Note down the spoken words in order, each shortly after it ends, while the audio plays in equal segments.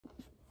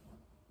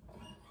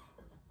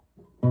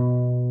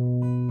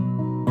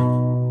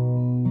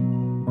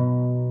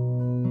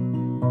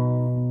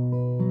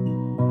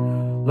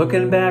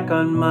Looking back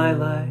on my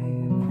life,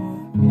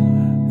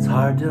 it's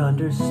hard to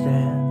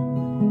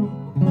understand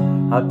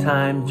how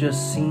time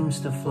just seems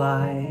to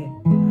fly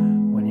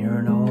when you're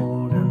an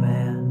older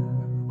man.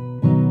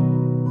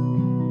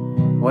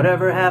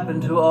 Whatever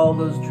happened to all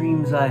those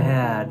dreams I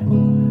had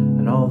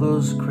and all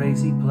those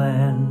crazy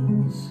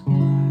plans?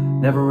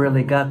 Never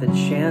really got the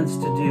chance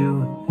to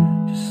do,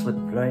 just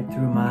slipped right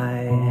through my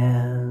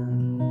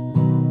hand.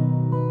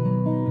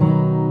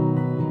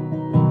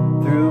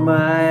 Through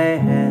my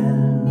hand.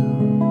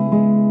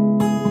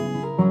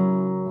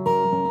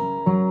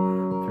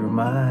 Through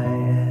my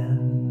hand.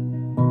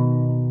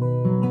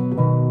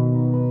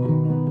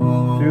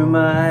 Through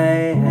my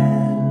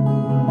hand.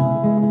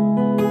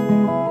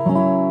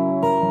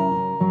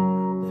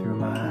 Through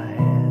my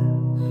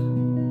hands.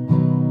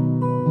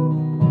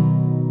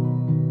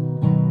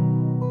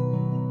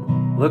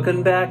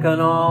 Looking back on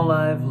all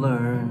I've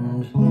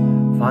learned,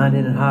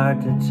 finding it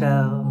hard to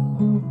tell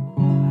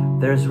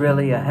if there's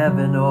really a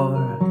heaven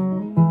or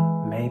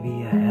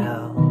maybe a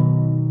hell.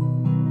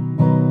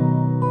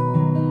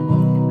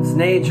 It's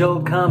an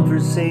age-old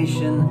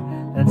conversation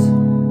that's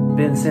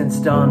been since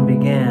dawn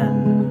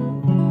began.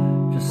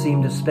 Just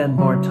seem to spend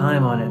more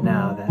time on it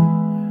now that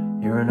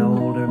you're an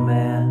older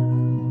man.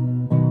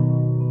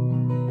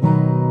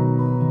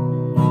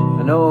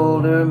 An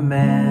older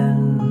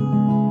man.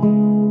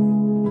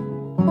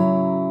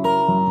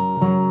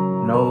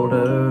 An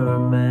older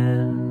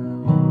man.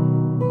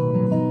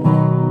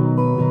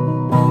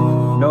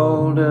 An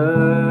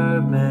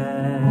older man.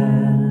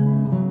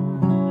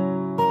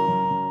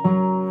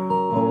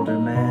 Older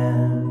man.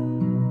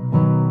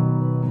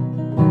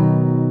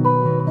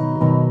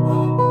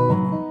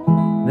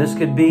 This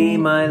could be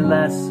my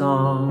last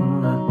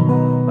song,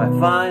 my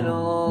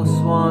final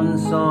swan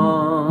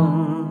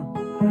song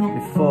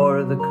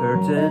before the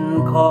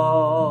curtain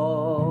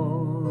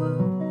call.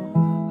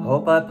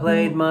 Hope I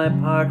played my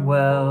part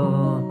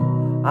well.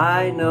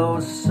 I know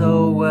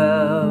so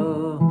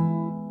well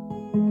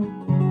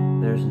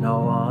there's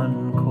no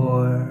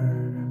encore.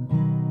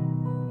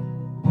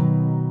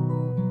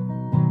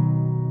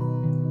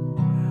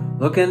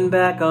 Looking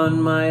back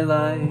on my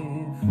life,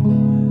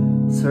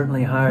 it's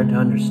certainly hard to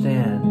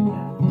understand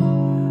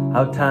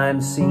how time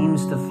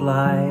seems to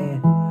fly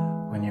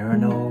when you're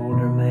an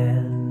older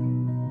man.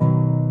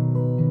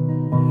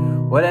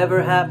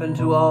 Whatever happened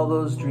to all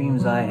those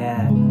dreams I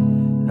had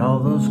and all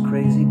those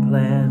crazy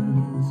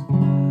plans?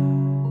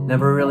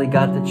 Never really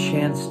got the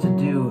chance to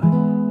do.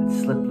 It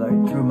slipped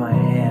right through my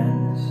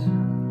hands.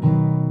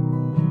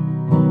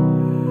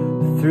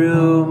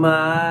 Through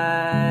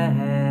my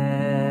hands.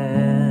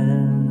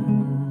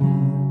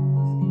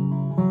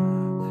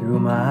 Through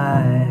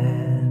my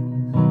hands.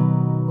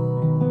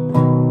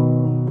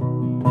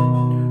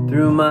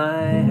 Through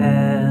my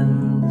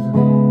hands.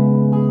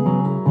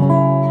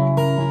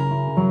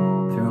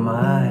 Through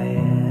my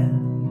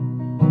hands.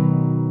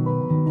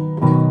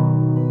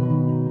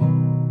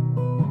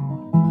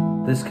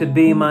 This could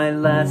be my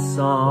last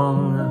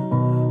song,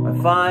 my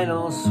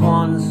final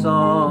swan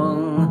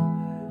song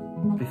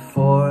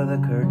before the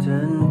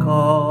curtain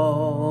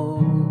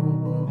call.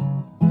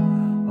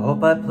 I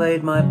hope I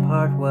played my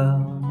part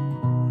well.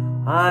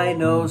 I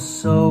know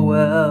so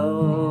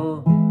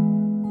well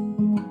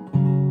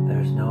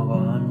there's no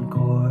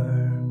encore.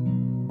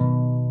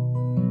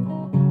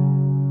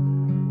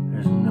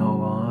 There's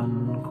no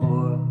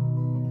encore.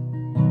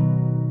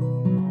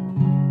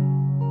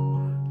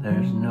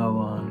 There's no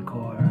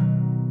encore.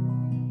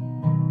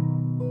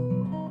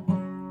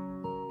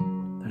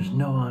 There's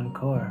no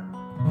encore.